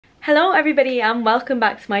Hello everybody and welcome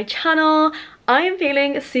back to my channel. I am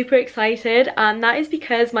feeling super excited and that is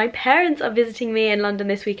because my parents are visiting me in London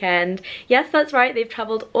this weekend. Yes, that's right, they've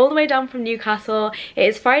travelled all the way down from Newcastle. It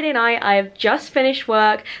is Friday night, I have just finished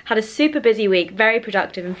work, had a super busy week, very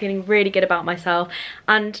productive and feeling really good about myself.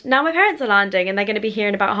 And now my parents are landing and they're going to be here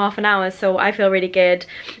in about half an hour, so I feel really good.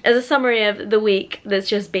 As a summary of the week that's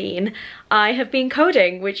just been, I have been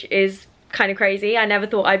coding, which is kind of crazy. I never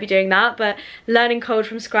thought I'd be doing that, but learning code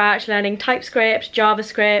from scratch, learning TypeScript,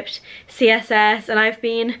 JavaScript, CSS, and I've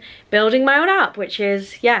been building my own app, which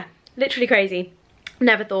is, yeah, literally crazy.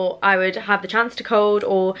 Never thought I would have the chance to code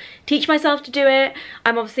or teach myself to do it.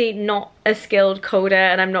 I'm obviously not a skilled coder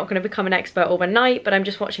and I'm not going to become an expert overnight, but I'm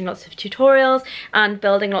just watching lots of tutorials and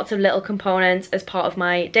building lots of little components as part of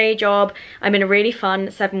my day job. I'm in a really fun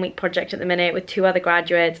 7-week project at the minute with 2 other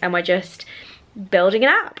graduates and we're just building an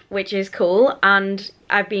app, which is cool. And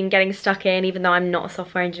I've been getting stuck in, even though I'm not a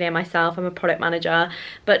software engineer myself, I'm a product manager,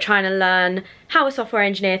 but trying to learn how a software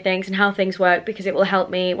engineer thinks and how things work, because it will help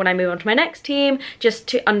me when I move on to my next team, just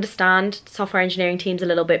to understand software engineering teams a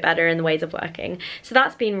little bit better and the ways of working. So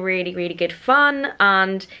that's been really, really good fun.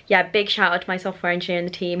 And yeah, big shout out to my software engineer in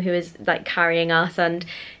the team who is like carrying us and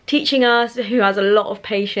teaching us, who has a lot of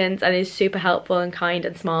patience and is super helpful and kind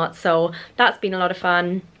and smart. So that's been a lot of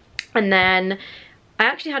fun. And then I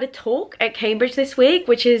actually had a talk at Cambridge this week,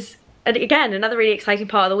 which is, again, another really exciting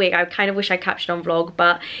part of the week. I kind of wish I captured on vlog,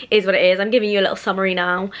 but it is what it is. I'm giving you a little summary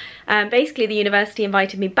now. Basically, the university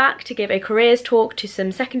invited me back to give a careers talk to some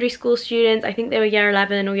secondary school students. I think they were year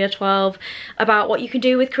 11 or year 12, about what you can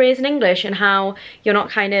do with careers in English and how you're not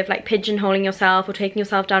kind of like pigeonholing yourself or taking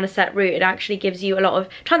yourself down a set route. It actually gives you a lot of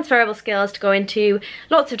transferable skills to go into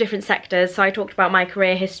lots of different sectors. So I talked about my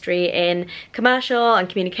career history in commercial and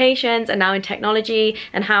communications and now in technology,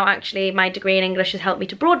 and how actually my degree in English has helped me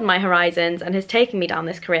to broaden my horizons and has taken me down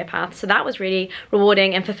this career path. So that was really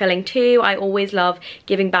rewarding and fulfilling too. I always love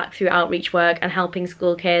giving back through outreach work and helping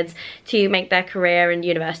school kids to make their career and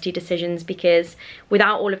university decisions, because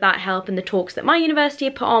without all of that help and the talks that my university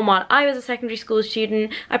had put on while I was a secondary school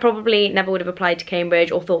student, I probably never would have applied to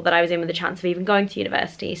Cambridge or thought that I was in with a chance of even going to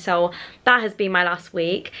university. So that has been my last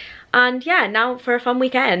week. And yeah, now for a fun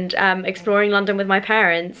weekend, exploring London with my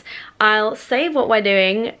parents. I'll save what we're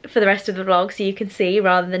doing for the rest of the vlog so you can see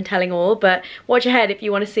rather than telling all, but watch ahead if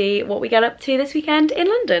you want to see what we get up to this weekend in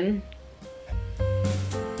London.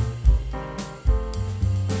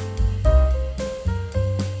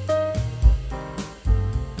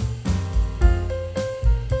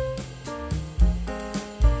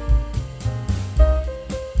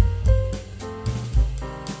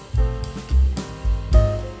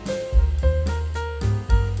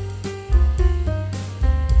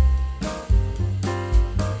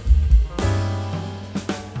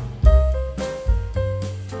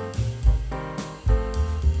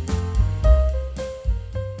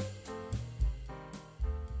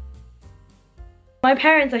 My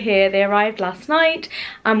parents are here, they arrived last night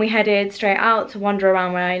and we headed straight out to wander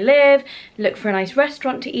around where I live, look for a nice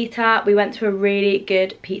restaurant to eat at. We went to a really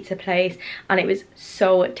good pizza place and it was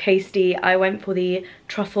so tasty. I went for the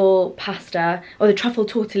truffle pasta, or the truffle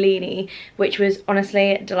tortellini, which was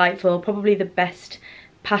honestly delightful. Probably the best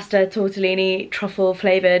pasta tortellini truffle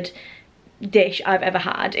flavoured dish I've ever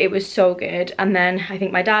had. It was so good. And then I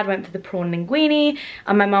think my dad went for the prawn linguine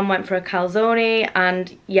and my mum went for a calzone,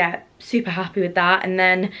 and yeah, super happy with that. And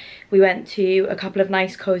then we went to a couple of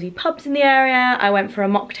nice cozy pubs in the area. I went for a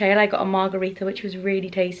mocktail, I got a margarita which was really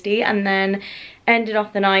tasty, and then ended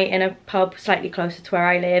off the night in a pub slightly closer to where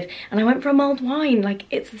I live, and I went for a mulled wine. Like,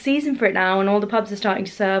 it's the season for it now and all the pubs are starting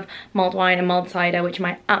to serve mulled wine and mulled cider, which are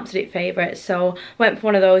my absolute favourites. So went for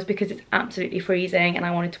one of those because it's absolutely freezing and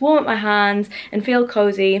I wanted to warm up my hands and feel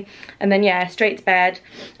cozy. And then yeah, straight to bed,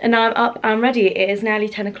 and now I'm up, I'm ready. It is nearly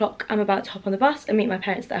 10 o'clock. I'm about to hop on the bus and meet my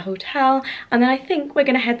parents at their hotel, and then I think we're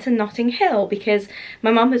gonna head to Notting Hill because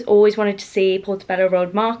my mum has always wanted to see Portobello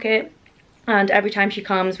Road Market, and every time she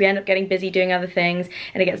comes we end up getting busy doing other things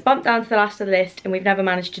and it gets bumped down to the last of the list and we've never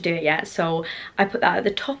managed to do it yet. So I put that at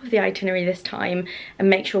the top of the itinerary this time and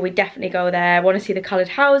make sure we definitely go there. I want to see the coloured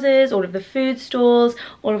houses, all of the food stalls,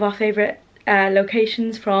 all of our favourite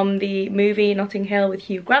locations from the movie Notting Hill with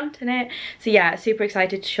Hugh Grant in it. So yeah, super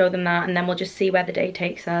excited to show them that, and then we'll just see where the day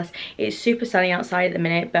takes us. It's super sunny outside at the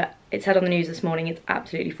minute, but it said on the news this morning it's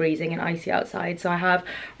absolutely freezing and icy outside. So I have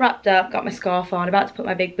wrapped up, got my scarf on, about to put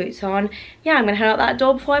my big boots on. Yeah, I'm gonna head out that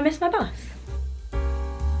door before I miss my bus.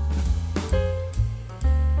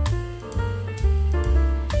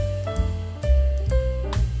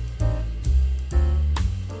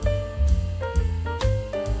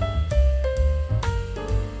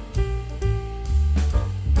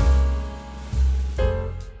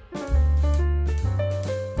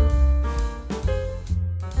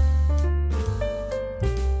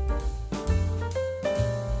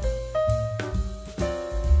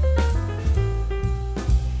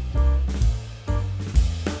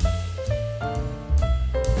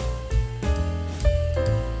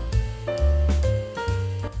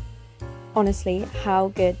 honestly, how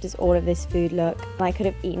good does all of this food look? I could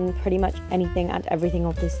have eaten pretty much anything and everything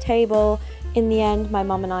off this table. In the end, my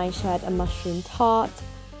mum and I shared a mushroom tart.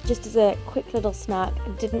 Just as a quick little snack, I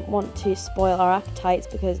didn't want to spoil our appetites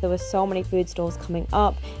because there were so many food stalls coming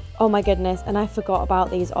up. Oh my goodness, and I forgot about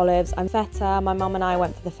these olives. I'm feta. My mum and I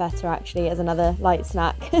went for the feta actually as another light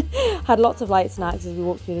snack. Had lots of light snacks as we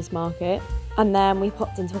walked through this market. And then we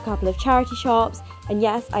popped into a couple of charity shops, and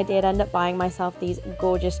yes, I did end up buying myself these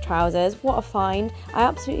gorgeous trousers. What a find. I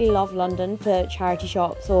absolutely love London for charity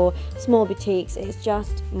shops or small boutiques. It's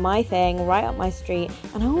just my thing, right up my street,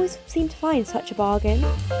 and I always seem to find such a bargain.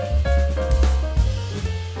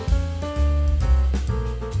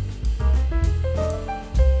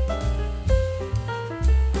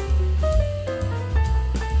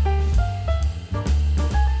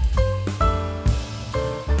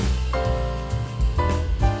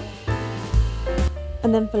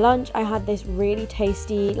 And then for lunch I had this really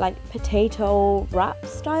tasty like potato wrap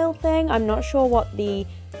style thing. I'm not sure what the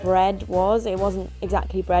bread was. It wasn't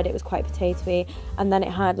exactly bread, it was quite potatoey. And then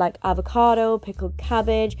it had like avocado, pickled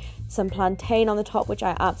cabbage, some plantain on the top, which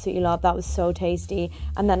I absolutely love. That was so tasty.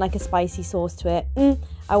 And then like a spicy sauce to it.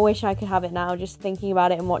 I wish I could have it now. Just thinking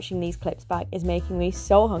about it and watching these clips back is making me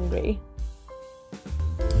so hungry.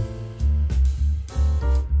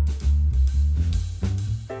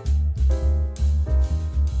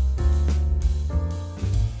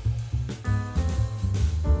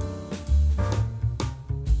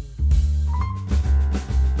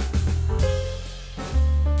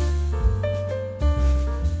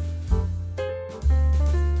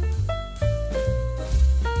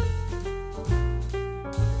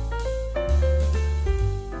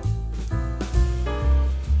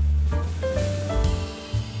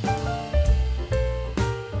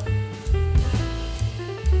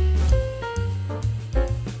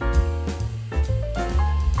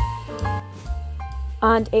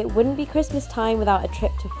 And it wouldn't be Christmas time without a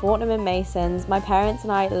trip to Fortnum & Mason's. My parents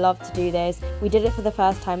and I love to do this. We did it for the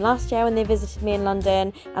first time last year when they visited me in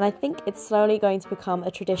London, and I think it's slowly going to become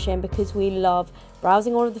a tradition because we love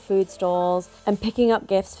browsing all of the food stalls and picking up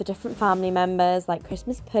gifts for different family members like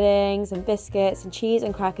Christmas puddings and biscuits and cheese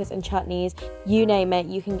and crackers and chutneys. You name it,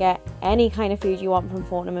 you can get any kind of food you want from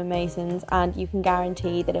Fortnum & Mason's, and you can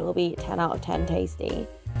guarantee that it will be 10 out of 10 tasty.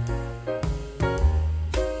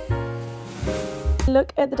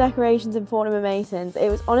 Look at the decorations in Fortnum & Mason's. It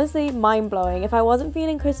was honestly mind-blowing. If I wasn't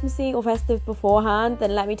feeling Christmassy or festive beforehand,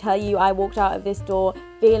 then let me tell you, I walked out of this door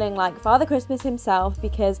feeling like Father Christmas himself,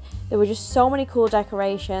 because there were just so many cool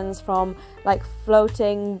decorations, from like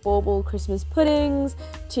floating bauble Christmas puddings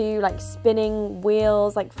to like spinning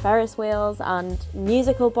wheels like Ferris wheels and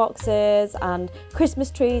musical boxes and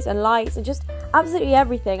Christmas trees and lights and just absolutely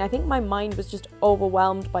everything. I think my mind was just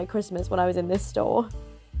overwhelmed by Christmas when I was in this store.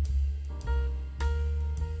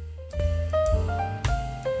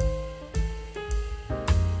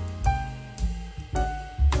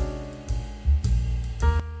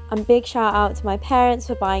 And big shout out to my parents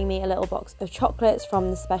for buying me a little box of chocolates from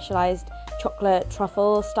the specialised chocolate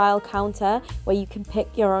truffle style counter where you can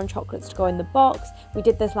pick your own chocolates to go in the box. We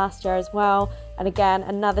did this last year as well, and again,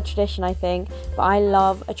 another tradition I think, but I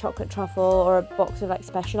love a chocolate truffle or a box of like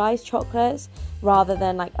specialised chocolates rather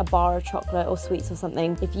than like a bar of chocolate or sweets or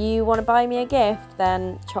something. If you want to buy me a gift,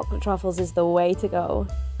 then chocolate truffles is the way to go.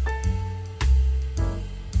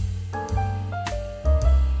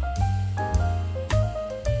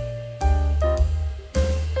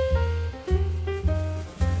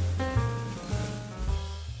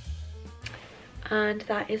 And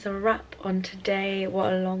that is a wrap on today.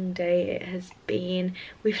 What a long day it has been.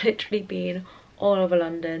 We've literally been all over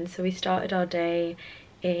London. So we started our day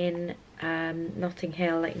in Notting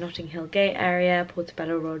Hill, like Notting Hill Gate area,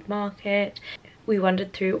 Portobello Road Market. We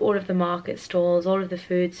wandered through all of the market stalls, all of the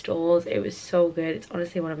food stalls. It was so good. It's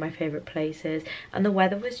honestly one of my favourite places. And the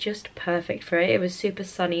weather was just perfect for it. It was super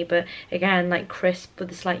sunny, but again, like crisp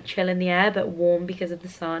with a slight chill in the air, but warm because of the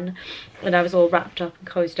sun. And I was all wrapped up and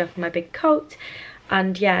cozied up in my big coat.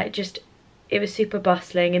 And yeah, it was super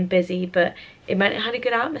bustling and busy, but it meant it had a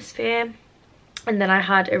good atmosphere. And then I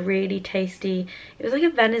had a really tasty, it was like a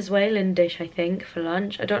Venezuelan dish I think for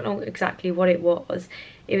lunch. I don't know exactly what it was.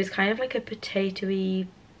 It was kind of like a potatoey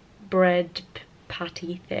bread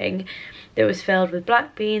patty thing that was filled with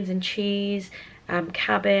black beans and cheese,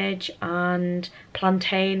 cabbage and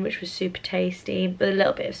plantain, which was super tasty with a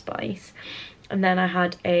little bit of spice. And then I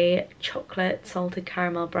had a chocolate salted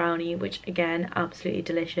caramel brownie, which again, absolutely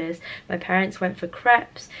delicious. My parents went for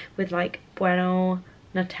crepes with like bueno,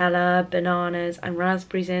 Nutella, bananas and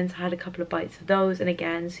raspberries in, so I had a couple of bites of those, and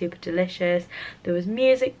again, super delicious. There was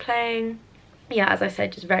music playing, yeah, as I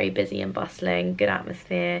said, just very busy and bustling, good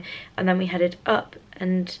atmosphere. And then we headed up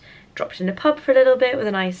and dropped in a pub for a little bit with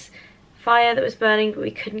a nice fire that was burning, but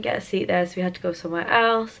we couldn't get a seat there, so we had to go somewhere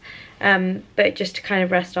else. But just to kind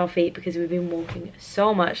of rest our feet, because we've been walking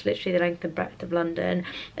so much, literally the length and breadth of London,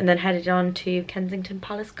 and then headed on to Kensington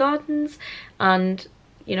Palace Gardens and,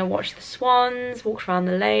 you know, watched the swans, walked around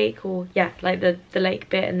the lake, or yeah, like the lake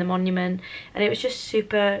bit and the monument, and it was just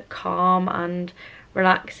super calm and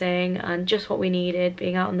relaxing and just what we needed,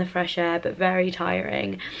 being out in the fresh air, but very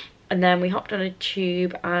tiring. And then we hopped on a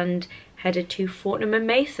tube and headed to Fortnum and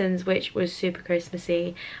Mason's, which was super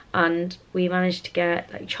Christmassy, and we managed to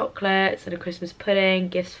get like chocolates and a Christmas pudding,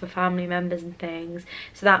 gifts for family members and things,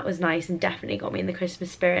 so that was nice and definitely got me in the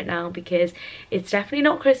Christmas spirit now, because it's definitely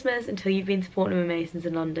not Christmas until you've been to Fortnum and Mason's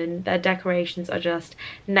in London. Their decorations are just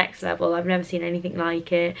next level. I've never seen anything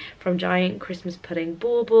like it, from giant Christmas pudding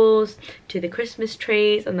baubles to the Christmas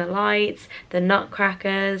trees and the lights, the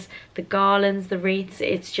nutcrackers, the garlands, the wreaths.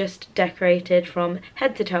 It's just decorated from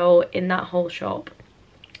head to toe in that whole shop,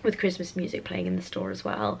 with Christmas music playing in the store as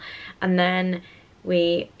well. And then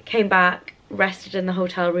we came back, rested in the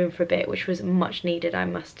hotel room for a bit, which was much needed, I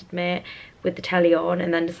must admit, with the telly on,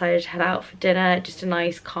 and then decided to head out for dinner, just a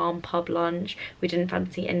nice calm pub lunch. We didn't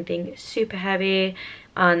fancy anything super heavy,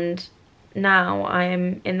 and now I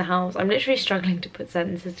am in the house. I'm literally struggling to put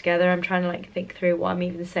sentences together. I'm trying to like think through what I'm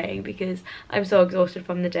even saying, because I'm so exhausted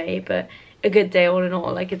from the day, but a good day all in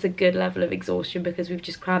all. Like, it's a good level of exhaustion because we've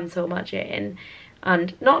just crammed so much in,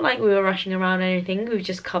 and not like we were rushing around or anything, we've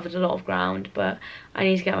just covered a lot of ground. But I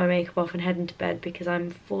need to get my makeup off and head into bed because I'm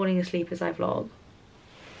falling asleep as I vlog.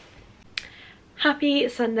 Happy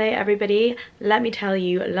Sunday, everybody. Let me tell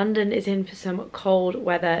you, London is in for some cold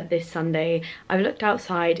weather this Sunday. I've looked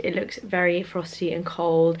outside, it looks very frosty and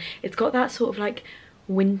cold. It's got that sort of like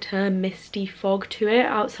winter misty fog to it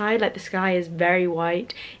outside. Like, the sky is very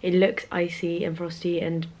white, it looks icy and frosty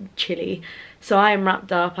and chilly. So I am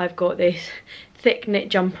wrapped up. I've got this thick knit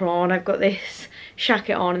jumper on, I've got this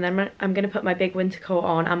jacket on, and then I'm going to put my big winter coat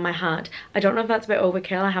on and my hat. I don't know if that's a bit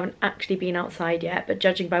overkill, I haven't actually been outside yet, but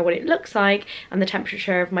judging by what it looks like and the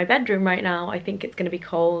temperature of my bedroom right now, I think it's going to be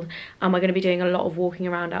cold, and we're going to be doing a lot of walking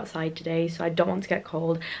around outside today, so I don't want to get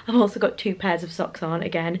cold. I've also got 2 pairs of socks on,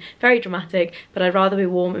 again, very dramatic, but I'd rather be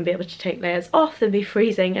warm and be able to take layers off than be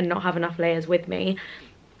freezing and not have enough layers with me.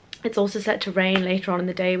 It's also set to rain later on in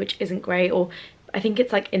the day, which isn't great, or I think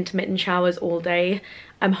it's like intermittent showers all day.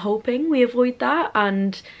 I'm hoping we avoid that,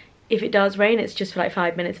 and if it does rain, it's just for like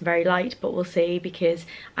 5 minutes and very light, but we'll see, because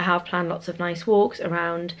I have planned lots of nice walks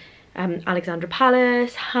around Alexandra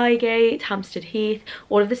Palace, Highgate, Hampstead Heath,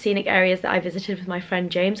 all of the scenic areas that I visited with my friend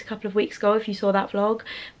James a couple of weeks ago, if you saw that vlog.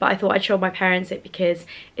 But I thought I'd show my parents it because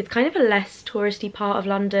it's kind of a less touristy part of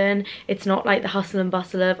London. It's not like the hustle and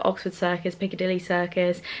bustle of Oxford Circus, Piccadilly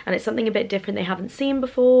Circus, and it's something a bit different they haven't seen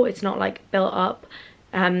before. It's not like built up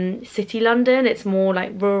city London, it's more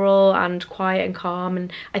like rural and quiet and calm,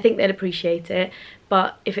 and I think they'll appreciate it.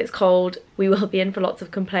 But if it's cold, we will be in for lots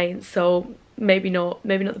of complaints, so maybe not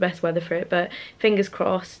the best weather for it, but fingers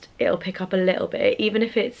crossed it'll pick up a little bit. Even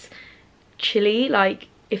if it's chilly, like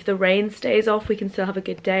if the rain stays off, we can still have a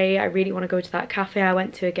good day. I really want to go to that cafe I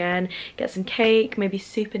went to again, get some cake, maybe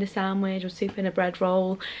soup in a sandwich or soup in a bread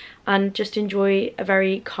roll, and just enjoy a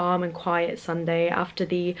very calm and quiet Sunday after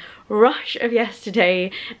the rush of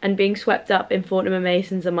yesterday and being swept up in Fortnum and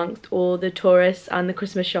Mason's amongst all the tourists and the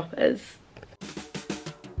Christmas shoppers.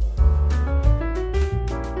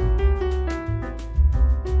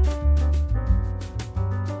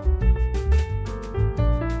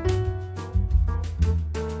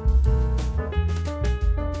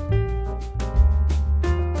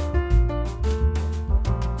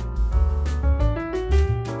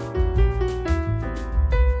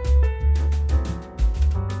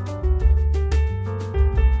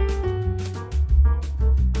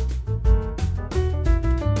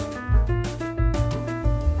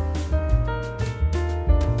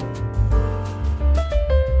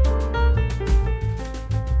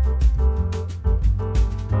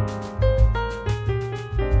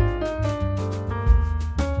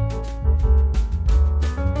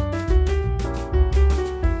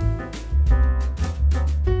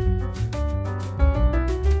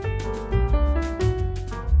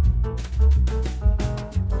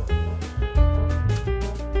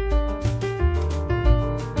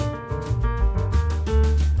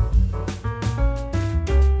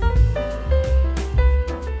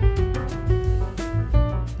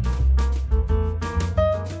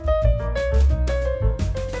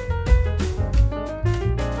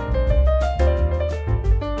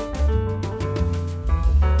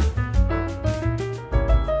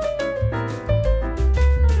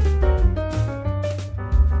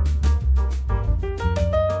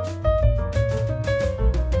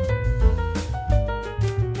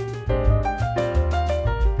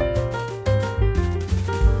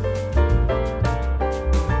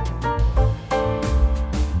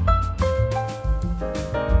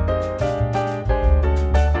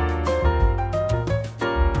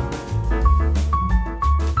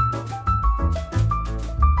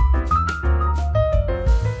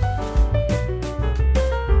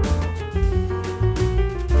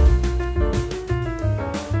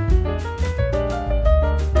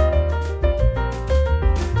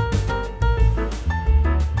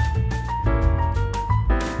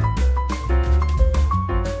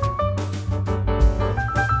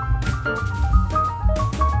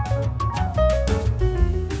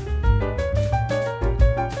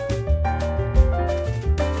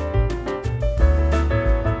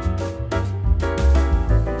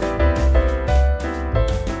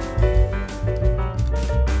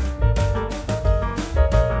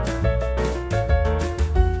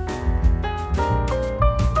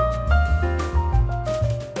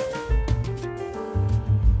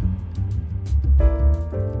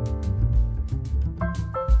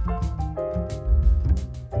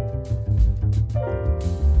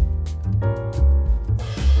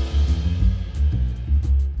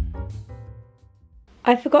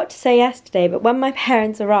 I forgot to say yesterday, but when my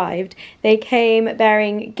parents arrived, they came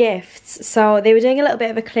bearing gifts. So they were doing a little bit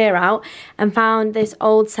of a clear out and found this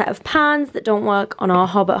old set of pans that don't work on our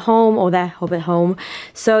hob at home, or their hob at home.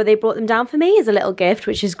 So they brought them down for me as a little gift,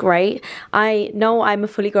 which is great. I know I'm a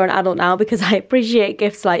fully grown adult now because I appreciate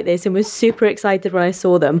gifts like this and was super excited when I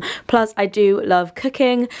saw them. Plus, I do love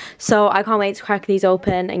cooking, so I can't wait to crack these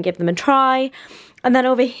open and give them a try. And then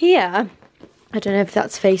over here, I don't know if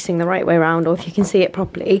that's facing the right way around or if you can see it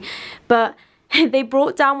properly, but they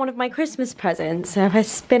brought down one of my Christmas presents. So if I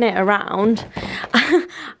spin it around,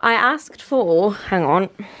 I asked for, hang on,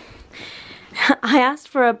 I asked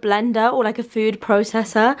for a blender or like a food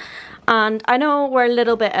processor. And I know we're a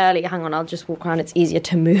little bit early. Hang on, I'll just walk around. It's easier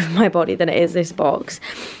to move my body than it is this box.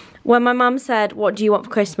 When my mum said, what do you want for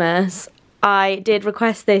Christmas? I did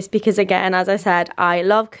request this because, again, as I said, I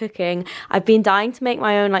love cooking. I've been dying to make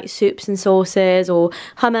my own like soups and sauces or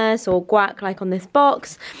hummus or guac like on this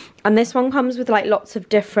box. And this one comes with like lots of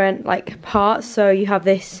different like parts. So you have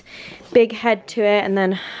this big head to it, and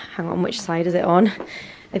then, hang on, which side is it on?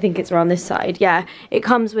 I think it's around this side. Yeah, it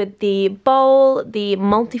comes with the bowl, the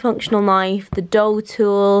multifunctional knife, the dough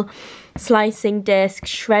tool, slicing disc,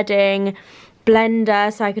 shredding,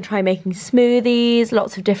 blender so I can try making smoothies,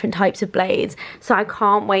 lots of different types of blades. So I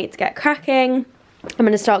can't wait to get cracking. I'm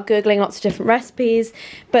going to start googling lots of different recipes,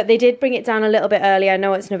 but they did bring it down a little bit early. I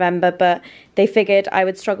know it's November, but they figured I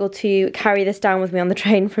would struggle to carry this down with me on the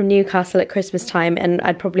train from Newcastle at Christmas time, and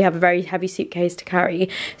I'd probably have a very heavy suitcase to carry.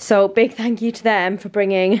 So big thank you to them for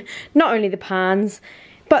bringing not only the pans,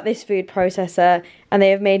 but this food processor, and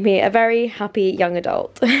they have made me a very happy young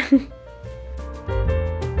adult.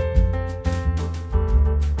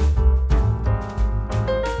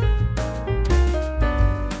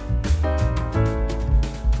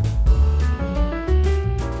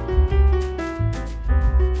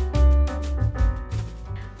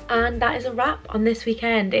 And that is a wrap on this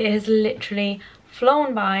weekend. It has literally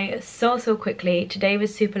flown by so quickly. Today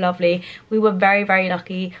was super lovely. We were very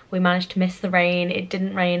lucky. We managed to miss the rain. It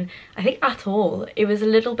didn't rain, I think, at all. It was a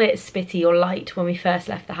little bit spitty or light when we first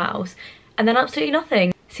left the house, and then absolutely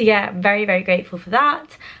nothing. So yeah, very grateful for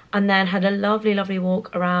that. And then had a lovely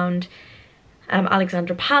walk around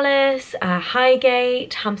Alexandra Palace,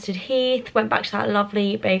 Highgate, Hampstead Heath. Went back to that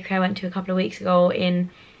lovely bakery I went to a couple of weeks ago in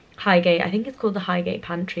Highgate. I think it's called the Highgate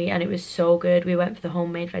Pantry, and it was so good. We went for the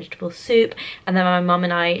homemade vegetable soup, and then my mum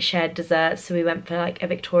and I shared desserts, so we went for like a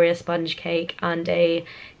Victoria sponge cake and a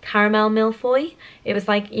caramel millefeuille. It was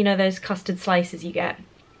like, you know, those custard slices you get,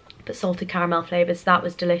 but salted caramel flavours. So that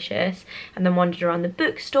was delicious. And then wandered around the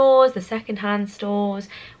bookstores, the second-hand stores,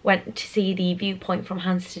 went to see the viewpoint from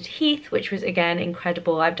Hampstead Heath, which was again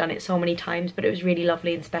incredible. I've done it so many times, but it was really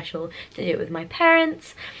lovely and special to do it with my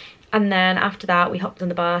parents. And then after that, we hopped on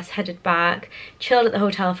the bus, headed back, chilled at the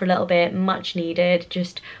hotel for a little bit, much needed,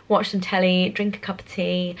 just watched some telly, drink a cup of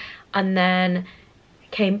tea, and then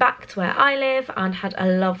came back to where I live and had a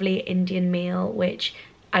lovely Indian meal, which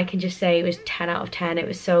I can just say was 10 out of 10. It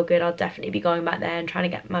was so good. I'll definitely be going back there and trying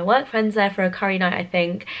to get my work friends there for a curry night, I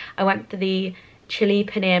think. I went for the chili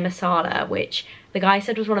paneer masala, which the guy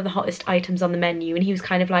said was one of the hottest items on the menu, and he was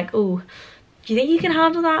kind of like, oh, do you think you can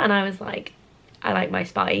handle that? And I was like, I like my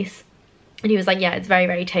spice. And he was like, yeah, it's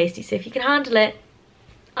very tasty, so if you can handle it,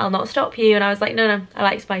 I'll not stop you. And I was like, no, I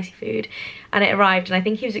like spicy food. And it arrived, and I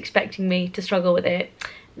think he was expecting me to struggle with it.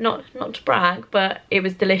 Not to brag, but it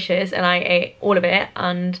was delicious, and I ate all of it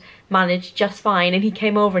and managed just fine. And he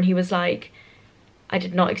came over and he was like, I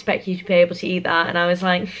did not expect you to be able to eat that. And I was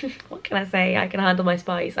like, what can I say? I can handle my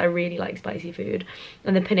spice. I really like spicy food.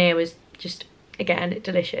 And the paneer was just, again,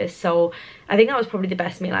 delicious. So I think that was probably the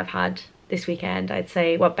best meal I've had this weekend. I'd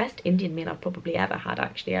say, well, best Indian meal I've probably ever had,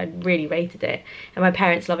 actually. I really rated it, and my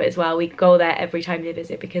parents love it as well. We go there every time they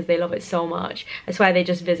visit because they love it so much. I swear they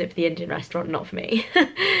just visit for the Indian restaurant, not for me.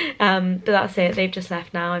 But that's it. They've just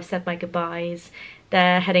left now. I've said my goodbyes.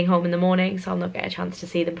 They're heading home in the morning, so I'll not get a chance to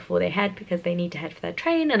see them before they head because they need to head for their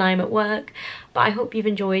train and I'm at work. But I hope you've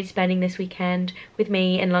enjoyed spending this weekend with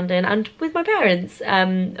me in London and with my parents,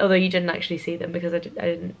 although you didn't actually see them because I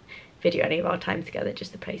didn't video any of our time together,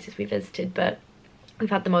 just the places we visited. But we've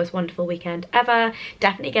had the most wonderful weekend ever.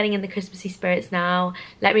 Definitely getting in the Christmassy spirits now.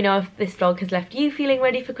 Let me know if this vlog has left you feeling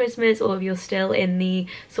ready for Christmas, or if you're still in the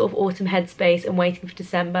sort of autumn headspace and waiting for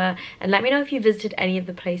December. And let me know if you visited any of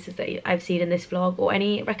the places that I've seen in this vlog, or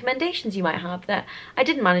any recommendations you might have that I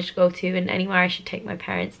didn't manage to go to, and anywhere I should take my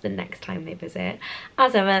parents the next time they visit.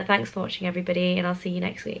 As ever, thanks for watching, everybody, and I'll see you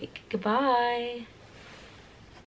next week. Goodbye.